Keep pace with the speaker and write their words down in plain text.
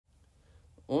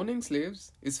Owning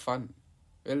slaves is fun.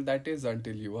 Well, that is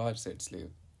until you are said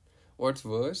slave. What's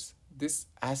worse, this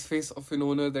ass face of an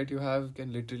owner that you have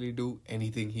can literally do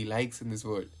anything he likes in this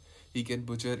world. He can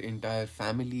butcher entire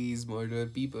families, murder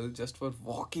people just for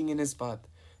walking in his path,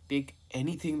 take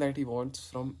anything that he wants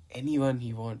from anyone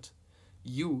he wants.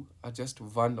 You are just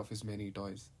one of his many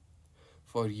toys.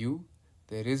 For you,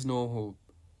 there is no hope,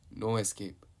 no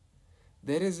escape.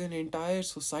 There is an entire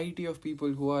society of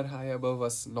people who are high above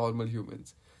us normal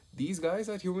humans. These guys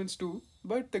are humans too,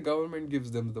 but the government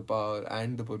gives them the power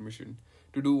and the permission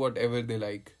to do whatever they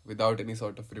like without any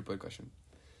sort of repercussion.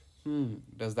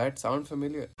 Does that sound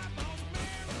familiar?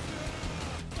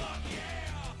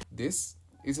 This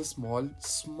is a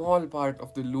small part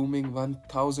of the looming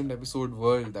 1000 episode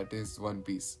world that is One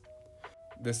Piece.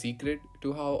 The secret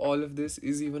to how all of this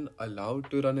is even allowed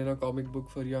to run in a comic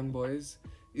book for young boys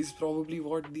is probably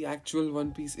what the actual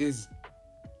One Piece is.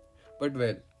 But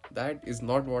well, that is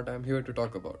not what I'm here to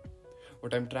talk about.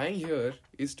 What I'm trying here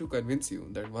is to convince you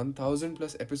that 1000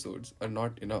 plus episodes are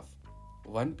not enough.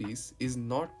 One Piece is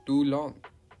not too long.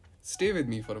 Stay with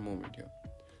me for a moment here.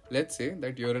 Let's say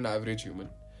that you're an average human,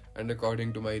 and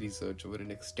according to my research over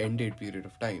an extended period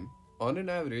of time, on an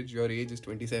average, your age is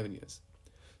 27 years.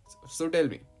 So tell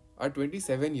me, are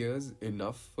 27 years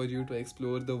enough for you to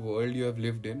explore the world you have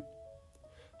lived in?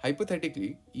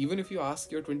 Hypothetically, even if you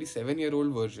ask your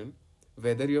 27-year-old version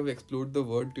whether you have explored the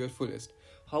world to your fullest,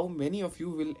 how many of you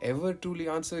will ever truly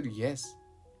answer yes?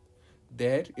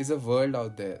 There is a world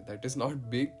out there that is not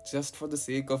big just for the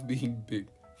sake of being big.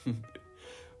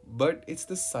 But it's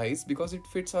the size because it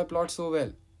fits our plot so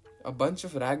well. A bunch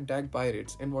of ragtag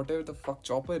pirates and whatever the fuck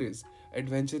Chopper is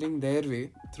adventuring their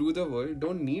way through the world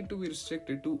don't need to be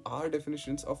restricted to our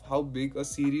definitions of how big a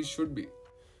series should be.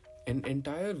 An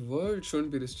entire world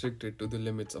shouldn't be restricted to the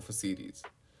limits of a series.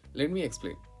 Let me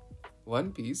explain.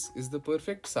 One Piece is the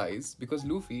perfect size because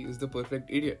Luffy is the perfect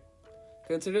idiot.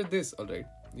 Consider this, alright.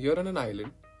 You're on an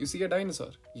island, you see a dinosaur.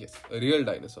 Yes, a real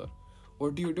dinosaur.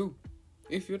 What do?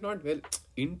 If you're not well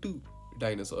into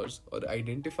dinosaurs or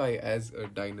identify as a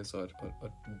dinosaur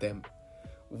or them,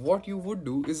 what you would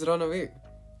do is run away.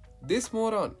 This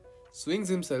moron swings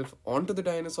himself onto the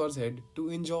dinosaur's head to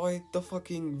enjoy the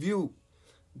fucking view.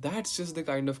 That's just the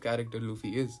kind of character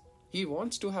Luffy is. He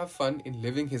wants to have fun in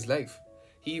living his life.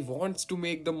 He wants to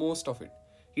make the most of it.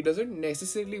 He doesn't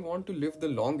necessarily want to live the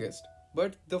longest,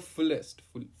 but the fullest.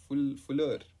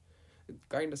 Fuller. It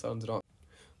kinda sounds wrong.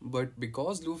 But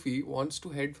because Luffy wants to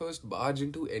headfirst barge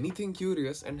into anything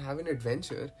curious and have an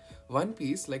adventure, One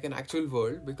Piece, like an actual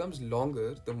world, becomes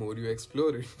longer the more you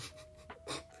explore it.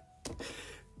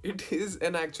 It is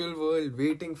an actual world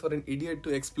waiting for an idiot to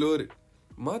explore it,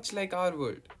 much like our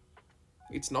world.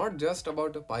 It's not just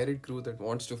about a pirate crew that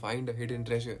wants to find a hidden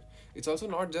treasure. It's also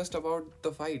not just about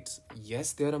the fights.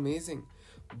 Yes, they're amazing.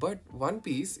 But One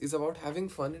Piece is about having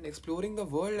fun and exploring the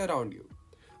world around you.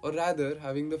 Or rather,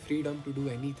 having the freedom to do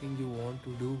anything you want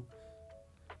to do.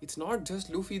 It's not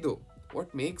just Luffy though.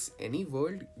 What makes any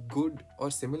world good or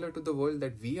similar to the world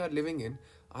that we are living in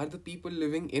are the people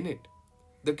living in it.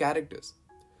 The characters.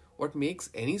 What makes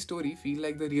any story feel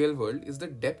like the real world is the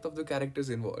depth of the characters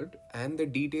involved and the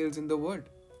details in the world.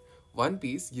 One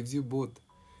Piece gives you both.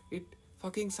 It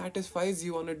fucking satisfies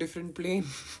you on a different plane.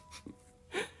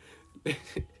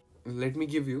 Let me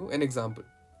give you an example.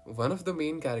 One of the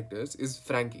main characters is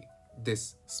Frankie,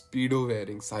 this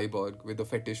speedo-wearing cyborg with a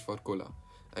fetish for cola.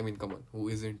 I mean, come on, who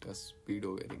isn't a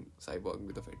speedo-wearing cyborg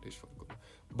with a fetish for cola?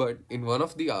 But in one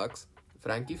of the arcs,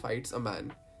 Frankie fights a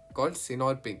man called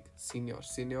Senorita Pink.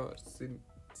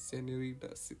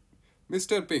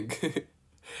 Mr. Pink.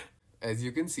 As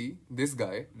you can see, this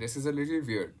guy dresses a little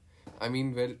weird. I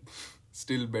mean, well,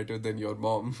 still better than your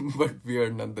mom, but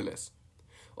weird nonetheless.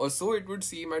 Or so it would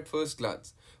seem at first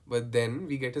glance. But then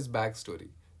we get his backstory.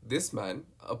 This man,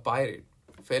 a pirate,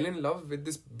 fell in love with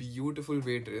this beautiful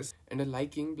waitress and a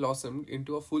liking blossomed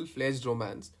into a full-fledged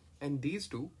romance, and these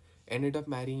two ended up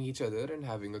marrying each other and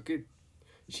having a kid.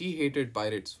 She hated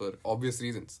pirates for obvious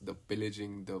reasons. The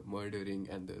pillaging, the murdering,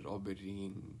 and the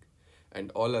robbering,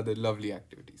 and all other lovely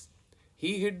activities.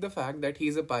 He hid the fact that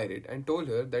he's a pirate and told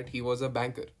her that he was a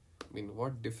banker. I mean,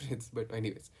 what difference? But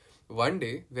anyways, one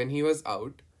day when he was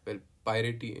out, well,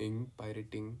 pirating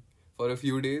for a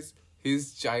few days,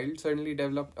 his child suddenly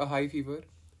developed a high fever.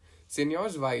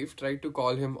 Senor's wife tried to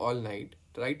call him all night,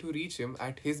 tried to reach him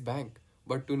at his bank,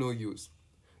 but to no use.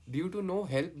 Due to no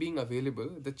help being available,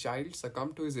 the child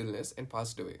succumbed to his illness and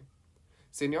passed away.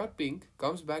 Senor Pink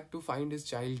comes back to find his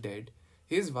child dead.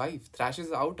 His wife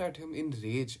thrashes out at him in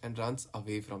rage and runs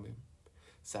away from him.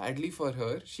 Sadly for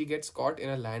her, she gets caught in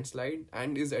a landslide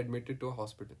and is admitted to a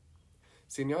hospital.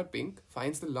 Senor Pink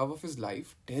finds the love of his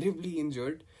life terribly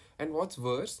injured and what's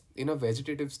worse, in a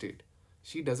vegetative state.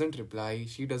 She doesn't reply,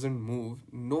 she doesn't move,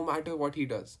 no matter what he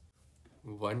does.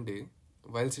 One day,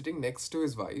 while sitting next to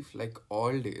his wife, like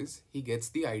all days, he gets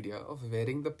the idea of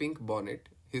wearing the pink bonnet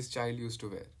his child used to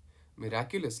wear.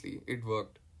 Miraculously, it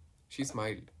worked. She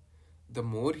smiled. The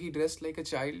more he dressed like a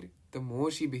child, the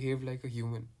more she behaved like a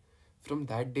human. From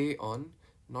that day on,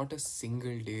 not a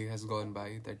single day has gone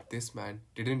by that this man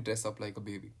didn't dress up like a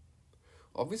baby.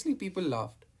 Obviously, people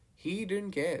laughed. He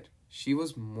didn't care. She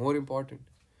was more important.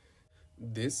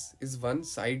 This is one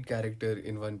side character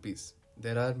in One Piece.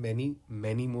 There are many,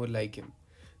 many more like him.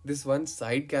 This one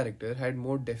side character had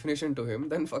more definition to him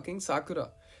than fucking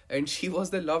Sakura, and she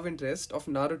was the love interest of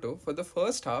Naruto for the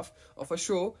first half of a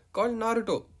show called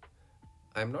Naruto.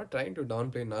 I'm not trying to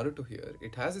downplay Naruto here,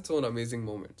 it has its own amazing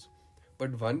moments.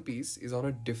 But One Piece is on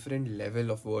a different level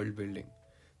of world building.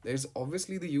 There's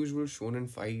obviously the usual shonen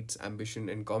fights, ambition,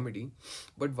 and comedy,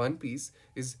 but One Piece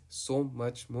is so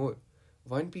much more.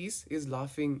 One Piece is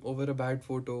laughing over a bad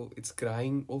photo, it's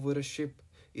crying over a ship,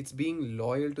 it's being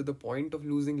loyal to the point of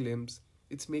losing limbs,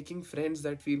 it's making friends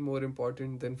that feel more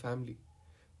important than family.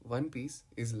 One Piece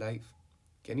is life.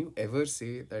 Can you ever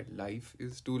say that life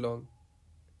is too long?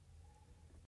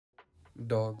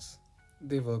 Dogs,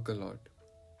 they work a lot,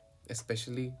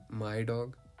 especially my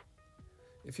dog.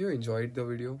 If you enjoyed the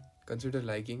video, consider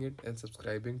liking it and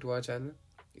subscribing to our channel.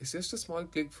 It's just a small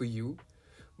click for you,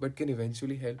 but can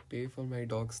eventually help pay for my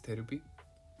dog's therapy.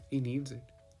 He needs it.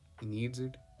 He needs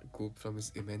it to cope from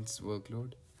his immense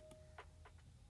workload.